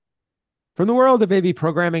From the world of AV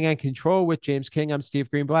programming and control with James King, I'm Steve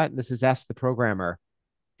Greenblatt, and this is Ask the Programmer.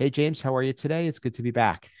 Hey, James, how are you today? It's good to be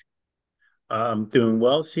back. I'm doing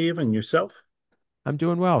well, Steve, and yourself? I'm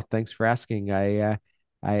doing well. Thanks for asking. I've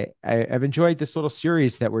enjoyed this little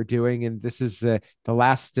series that we're doing, and this is the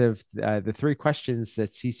last of the three questions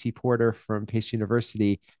that Cece Porter from Pace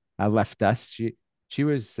University left us. She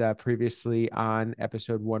was previously on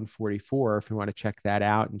episode 144, if you want to check that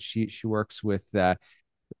out, and she works with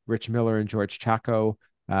Rich Miller and George Chaco,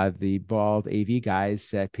 the bald AV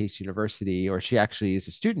guys at Pace University, or she actually is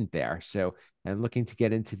a student there. So, and looking to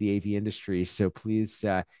get into the AV industry. So please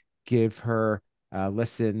give her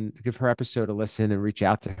give her episode a listen and reach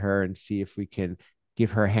out to her and see if we can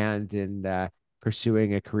give her a hand in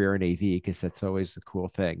pursuing a career in AV, because that's always a cool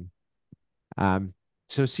thing.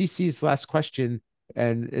 So CC's last question,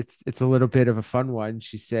 and it's a little bit of a fun one.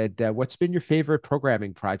 She said, "What's been your favorite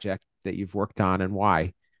programming project that you've worked on, and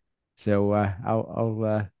why?" So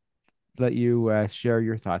I'll let you share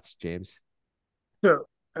your thoughts, James.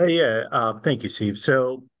 Thank you, Steve.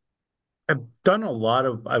 So, I've done a lot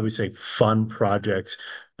of, I would say, fun projects,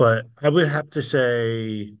 but I would have to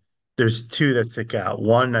say there's two that stick out.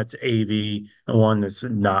 One that's AV and one that's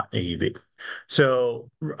not AV. So,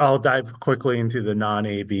 I'll dive quickly into the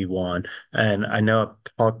non-AV one. And I know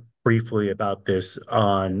I've talked briefly about this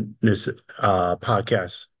on this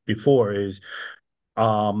podcast before, is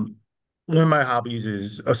Um, one of my hobbies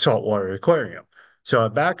is a saltwater aquarium. So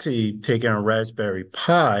I've actually taken a Raspberry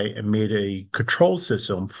Pi and made a control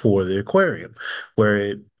system for the aquarium where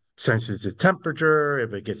it senses the temperature.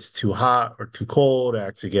 If it gets too hot or too cold, I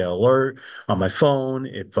actually get an alert on my phone.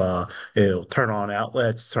 If it'll turn on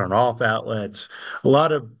outlets, turn off outlets, a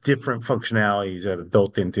lot of different functionalities that are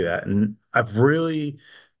built into that. And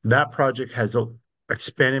that project has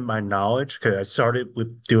expanded my knowledge because I started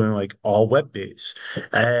with doing like all web-based.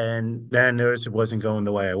 And then I noticed it wasn't going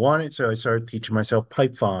the way I wanted, so I started teaching myself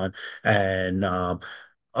Python and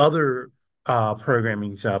other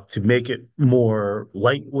programming stuff to make it more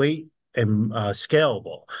lightweight and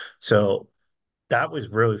scalable. So that was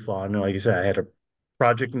really fun. Like I said, I had a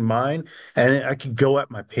project in mind and I could go at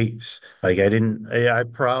my pace. Like I didn't,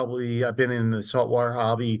 I've been in the saltwater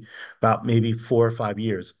hobby about maybe 4 or 5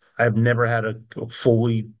 years. I've never had a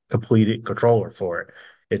fully completed controller for it.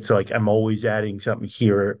 It's like I'm always adding something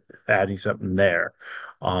here, adding something there.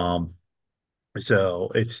 Um,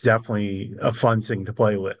 so it's definitely a fun thing to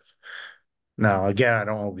play with. Now, again, I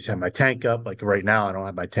don't always have my tank up. Like right now, I don't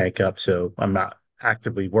have my tank up, so I'm not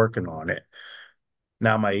actively working on it.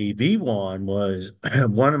 Now, my EV one was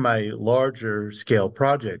one of my larger scale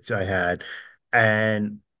projects I had,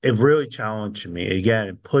 and it really challenged me. Again,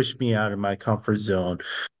 it pushed me out of my comfort zone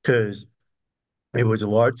because it was a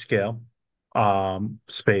large scale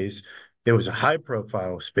space. It was a high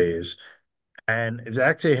profile space, and it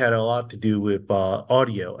actually had a lot to do with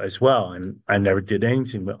audio as well. And I never did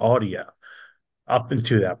anything with audio up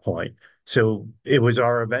until that point. So it was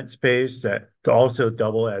our event space that also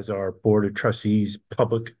double as our board of trustees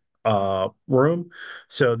public room.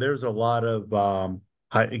 So there's a lot of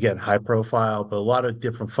high profile, but a lot of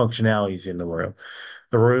different functionalities in the room.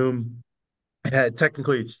 The room had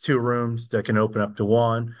technically it's two rooms that can open up to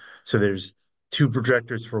one. So there's two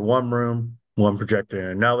projectors for one room, one projector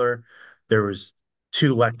in another. There was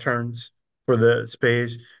two lecterns for the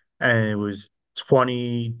space, and it was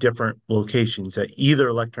 20 different locations that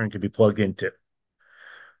either lectern could be plugged into.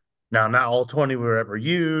 Now, not all 20 were ever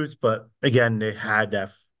used, but again, they had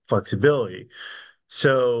that flexibility.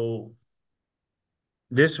 So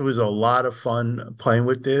this was a lot of fun playing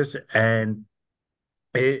with this, and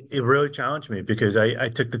it really challenged me because I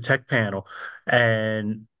took the tech panel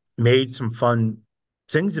and made some fun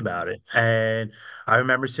things about it. And I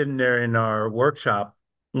remember sitting there in our workshop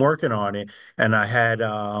working on it, and I had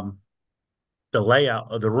the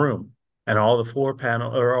layout of the room and all the floor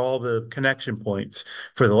panel or all the connection points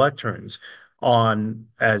for the lecterns on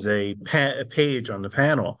as a page on the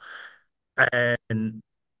panel. And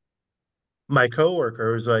my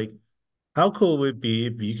coworker was like, "How cool would it be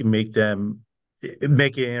if you can make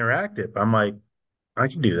it interactive?" I'm like, I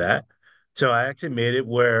can do that. So I actually made it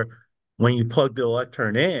where when you plug the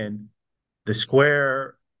lectern in, the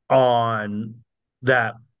square on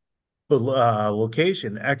that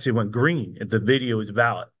location actually went green if the video is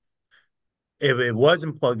valid. If it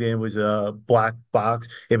wasn't plugged in, it was a black box.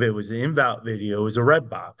 If it was an invalid video, it was a red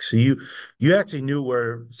box. So you actually knew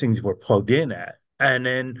where things were plugged in at. And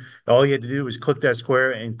then all you had to do was click that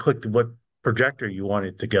square and click what projector you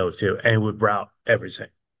wanted to go to, and it would route everything.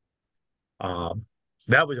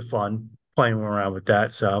 That was fun playing around with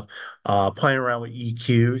that stuff. Playing around with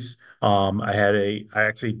EQs. I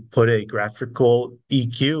actually put a graphical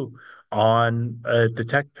EQ on the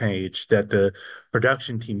tech page that the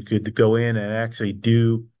production team could go in and actually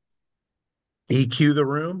do EQ the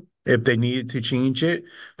room if they needed to change it,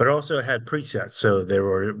 but also had presets. So there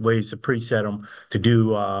were ways to preset them to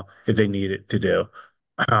do if they needed to do.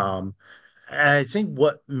 Um, and I think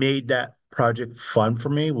what made that project fun for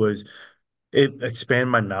me was it expanded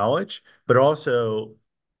my knowledge, but also,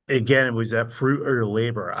 again, it was that fruit or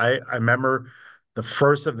labor. I remember the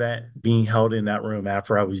first event being held in that room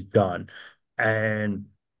after I was done, and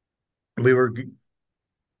we were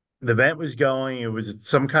the event was going. It was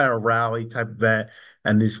some kind of rally type event,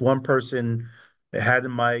 and this one person they had the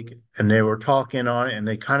mic and they were talking on it, and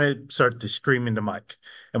they kind of started to scream in the mic.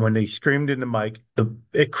 And when they screamed in the mic,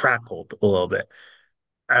 it crackled a little bit.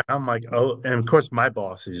 And I'm like, oh, and of course my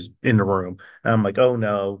boss is in the room. And I'm like, oh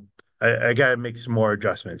no, I got to make some more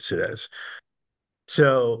adjustments to this.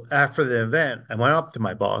 So after the event, I went up to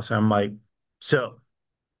my boss and I'm like, so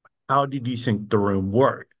how did you think the room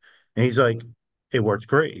worked? And he's like, it worked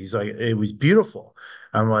great. He's like, it was beautiful.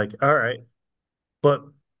 I'm like, all right. But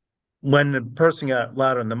when the person got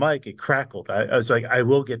loud on the mic, it crackled. I was like, I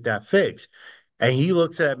will get that fixed. And he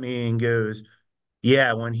looks at me and goes,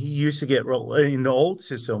 yeah, when he used to get in the old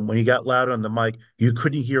system, when he got loud on the mic, you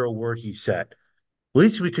couldn't hear a word he said. At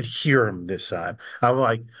least we could hear him this time. I'm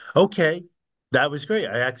like, okay, that was great.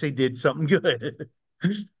 I actually did something good.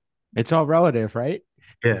 It's all relative, right?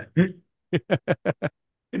 Yeah.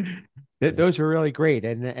 Those were really great,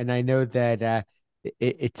 and I know that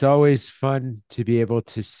it's always fun to be able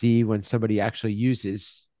to see when somebody actually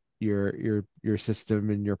uses your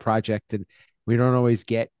system and your project, and we don't always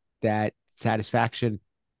get that satisfaction.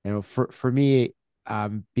 You know, for me,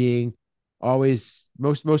 being always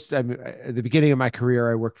at the beginning of my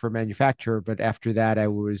career, I worked for a manufacturer, but after that, I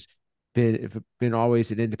was been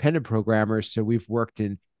always an independent programmer. So we've worked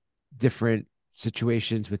in different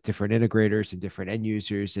situations with different integrators and different end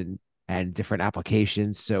users and different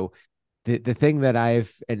applications. So the thing that I'm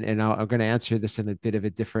going to answer this in a bit of a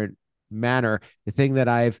different manner. The thing that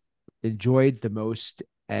I've enjoyed the most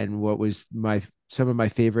and what was my some of my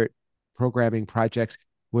favorite programming projects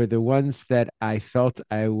were the ones that I felt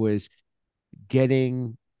I was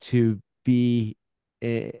getting to be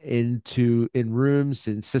in rooms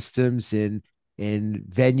and systems in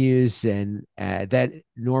venues and that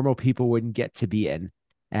normal people wouldn't get to be in,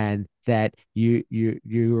 and that you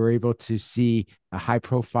were able to see a high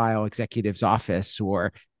profile executive's office,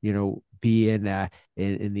 or be in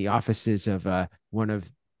the offices of one of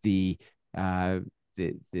the uh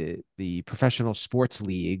the professional sports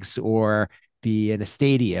leagues, or be in a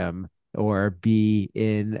stadium, or be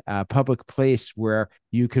in a public place where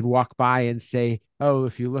you can walk by and say, "Oh,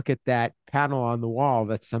 if you look at that panel on the wall,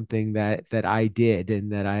 that's something that I did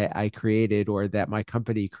and that I created, or that my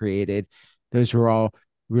company created." Those were all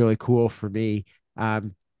really cool for me.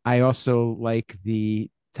 I also like the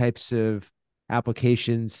types of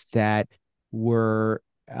applications that were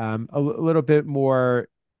little bit more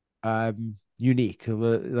unique,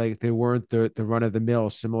 like they weren't the run of the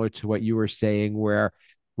mill, similar to what you were saying, where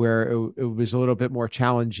it was a little bit more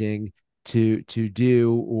challenging to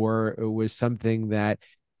do, or it was something that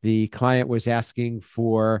the client was asking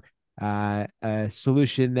for a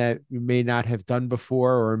solution that we may not have done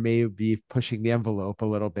before, or may be pushing the envelope a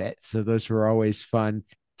little bit. So those were always fun,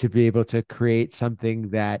 to be able to create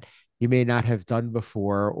something that you may not have done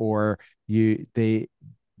before, or you they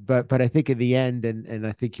but I think in the end, and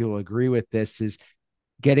I think you'll agree with this, is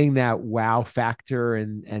getting that wow factor,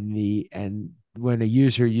 and when a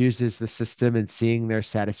user uses the system and seeing their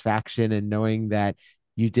satisfaction and knowing that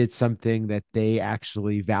you did something that they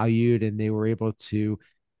actually valued and they were able to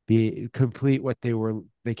be complete what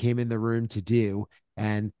they came in the room to do,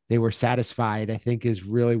 and they were satisfied, I think is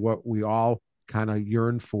really what we all kind of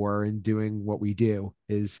yearn for in doing what we do,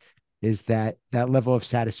 is that level of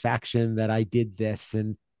satisfaction that I did this,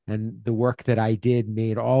 and the work that I did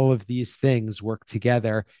made all of these things work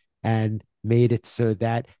together and made it so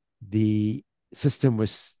that the system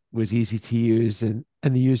was easy to use, and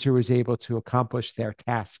the user was able to accomplish their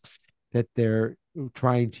tasks that they're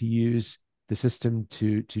trying to use the system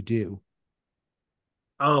to do.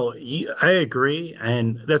 Oh, I agree.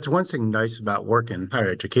 And that's one thing nice about working in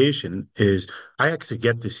higher education is I actually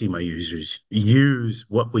get to see my users use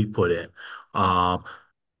what we put in. Um,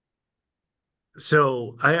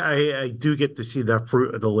 so I do get to see the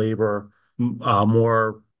fruit of the labor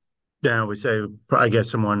more than I would say, I guess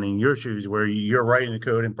someone in your shoes where you're writing the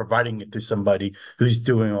code and providing it to somebody who's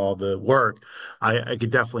doing all the work. I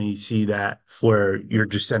could definitely see that where you're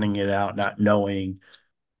just sending it out, not knowing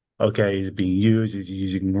Okay, is it being used? Is he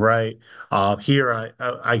using right? Here,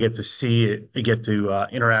 I get to see it. I get to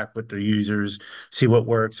interact with the users, see what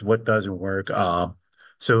works, what doesn't work.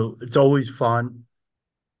 So it's always fun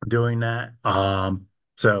doing that.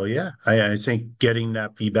 So yeah, I think getting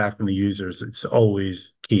that feedback from the users is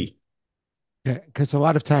always key. Because a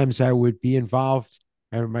lot of times I would be involved,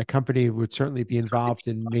 and my company would certainly be involved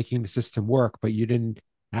in making the system work, but you didn't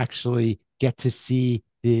actually get to see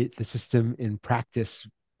the system in practice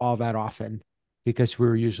all that often because we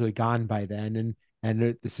were usually gone by then,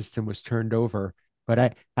 and the system was turned over. But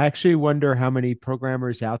I actually wonder how many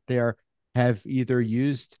programmers out there have either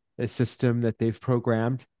used a system that they've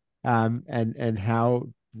programmed, and how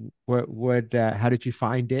did you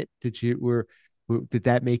find it? Did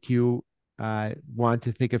that make you want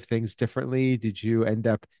to think of things differently? Did you end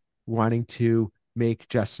up wanting to make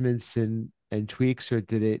adjustments and tweaks, or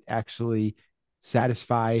did it actually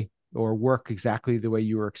satisfy or work exactly the way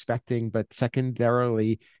you were expecting? But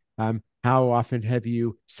secondarily, how often have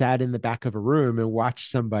you sat in the back of a room and watched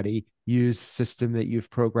somebody use a system that you've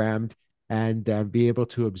programmed and be able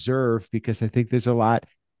to observe? Because I think there's a lot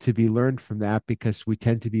to be learned from that because we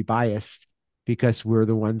tend to be biased because we're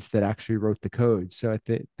the ones that actually wrote the code. So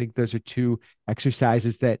think those are two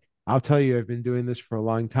exercises that I'll tell you, I've been doing this for a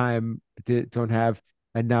long time. Don't have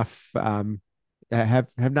enough,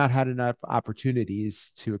 have not had enough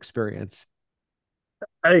opportunities to experience.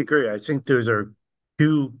 I agree. I think those are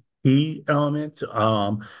two key elements.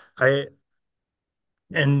 I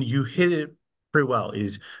and you hit it pretty well.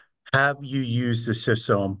 Is have you used the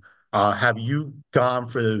system? Have you gone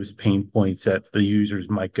for those pain points that the users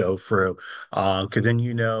might go through? Because then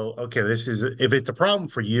you know, okay, this is if it's a problem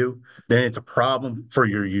for you, then it's a problem for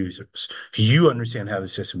your users. You understand how the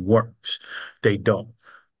system works. They don't.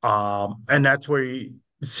 And that's where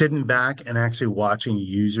sitting back and actually watching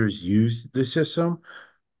users use the system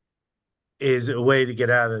is a way to get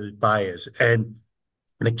out of the bias. And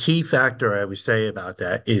the key factor I would say about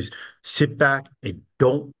that is sit back and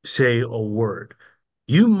don't say a word.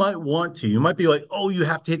 You might want to. You might be like, oh, you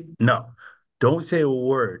have to hit. No, don't say a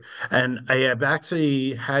word. And I have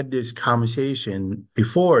actually had this conversation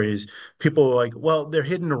before is people are like, well, they're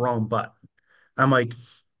hitting the wrong button. I'm like,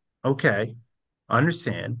 okay, I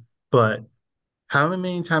understand. But how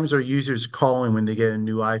many times are users calling when they get a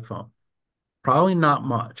new iPhone? Probably not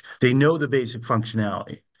much. They know the basic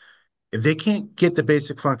functionality. If they can't get the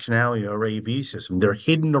basic functionality of our AV system, they're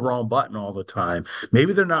hitting the wrong button all the time.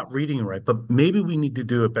 Maybe they're not reading it right, but maybe we need to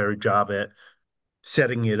do a better job at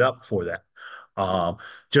setting it up for that. Um,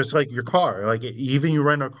 just like your car, like even you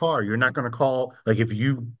rent a car, you're not going to call, like if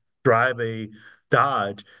you drive a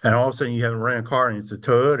Dodge and all of a sudden you have a rent a car and it's a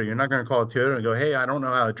Toyota, you're not going to call a Toyota and go, hey, I don't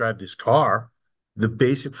know how to drive this car. The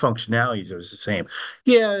basic functionalities are the same.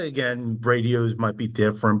 Yeah, again, radios might be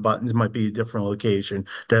different, buttons might be a different location,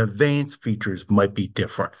 the advanced features might be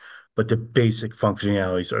different, but the basic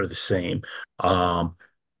functionalities are the same. Um,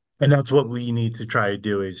 and that's what we need to try to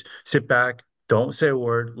do is sit back, don't say a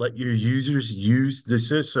word, let your users use the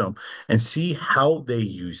system and see how they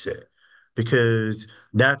use it because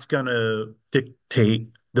that's going to dictate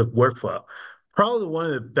the workflow. Probably one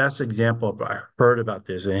of the best examples I heard about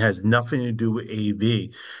this, and it has nothing to do with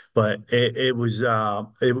AV, but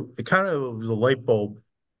it kind of was a light bulb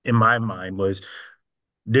in my mind was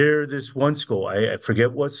there this one school, I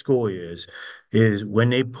forget what school it is when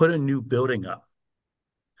they put a new building up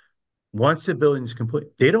once the building's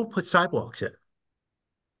complete, they don't put sidewalks in.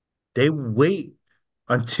 They wait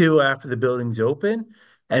until after the building's open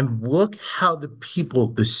and look how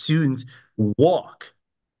the students walk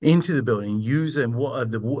into the building, use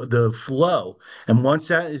the flow. And once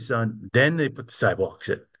that is done, then they put the sidewalks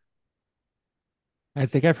in. I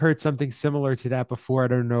think I've heard something similar to that before. I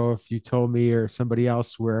don't know if you told me or somebody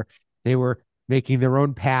else where they were making their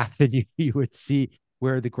own path and you would see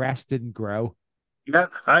where the grass didn't grow. Yeah,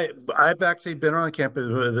 I've actually been on campus,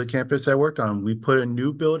 the campus I worked on. We put a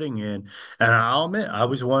new building in, and I'll admit I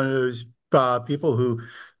was one of those people who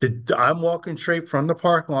I'm walking straight from the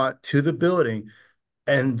parking lot to the building,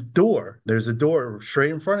 and there's a door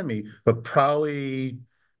straight in front of me, but probably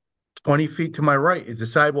 20 feet to my right is a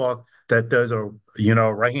sidewalk that does a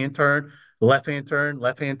right hand turn, left hand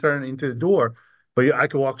turn into the door, but I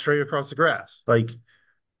could walk straight across the grass. Like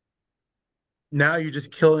now you're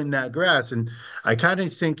just killing that grass. And I kind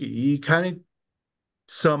of think you kind of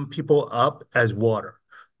sum people up as water.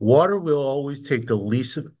 Water will always take the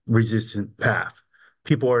least resistant path.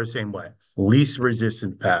 People are the same way. Least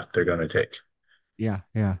resistant path they're going to take. Yeah,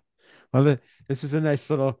 yeah. Well, this is a nice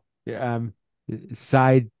little um,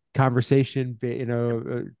 side conversation,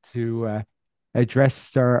 to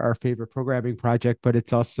addressed our favorite programming project, but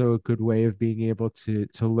it's also a good way of being able to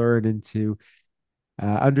learn and to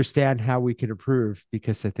understand how we can improve.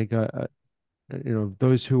 Because I think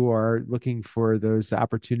those who are looking for those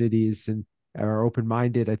opportunities and are open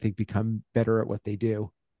minded, I think become better at what they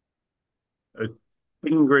do. I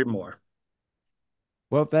couldn't agree more.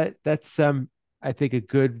 Well, that's I think a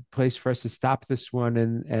good place for us to stop this one.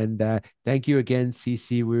 And thank you again,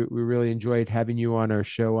 Cece. We really enjoyed having you on our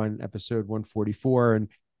show on episode 144.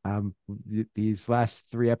 And these last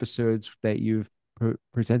three episodes that you've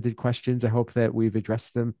presented questions, I hope that we've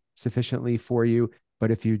addressed them sufficiently for you. But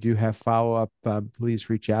if you do have follow up, please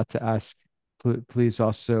reach out to us. Please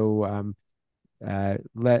also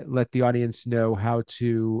let the audience know how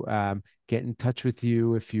to get in touch with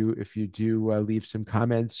you if you do leave some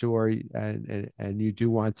comments, or and you do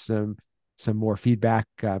want some more feedback.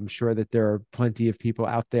 I'm sure that there are plenty of people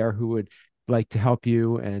out there who would like to help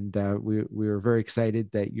you, and we are very excited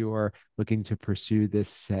that you are looking to pursue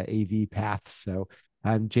this AV path. So,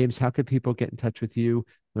 James, how could people get in touch with you,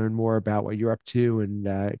 learn more about what you're up to,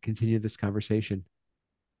 and continue this conversation?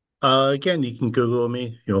 Again, you can Google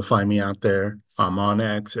me. You'll find me out there. I'm on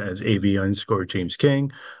X as AV_James King.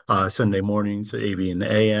 Sunday mornings, AV in the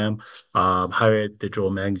AM. Higher Ed Digital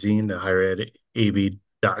Magazine, the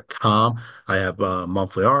higheredav.com. I have a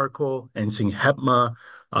monthly article, NSYNC HEPMA.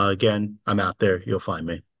 Again, I'm out there. You'll find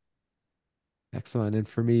me. Excellent. And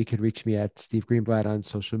for me, you could reach me at Steve Greenblatt on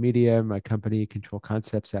social media, my company, Control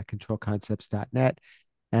Concepts, at controlconcepts.net.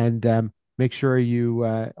 And make sure you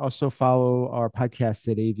also follow our podcast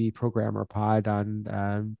at AV Programmer Pod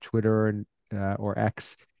on Twitter and or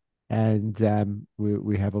X. And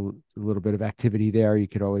we have a little bit of activity there. You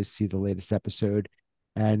could always see the latest episode.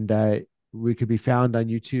 And we could be found on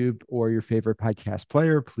YouTube or your favorite podcast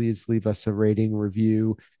player. Please leave us a rating,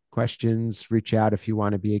 review, questions. Reach out if you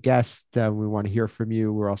want to be a guest. We want to hear from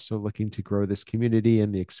you. We're also looking to grow this community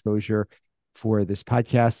and the exposure for this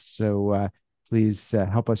podcast. So please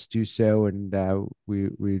help us do so. And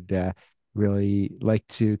we'd really like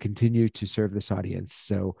to continue to serve this audience.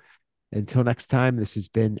 So until next time, this has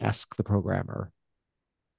been Ask the Programmer.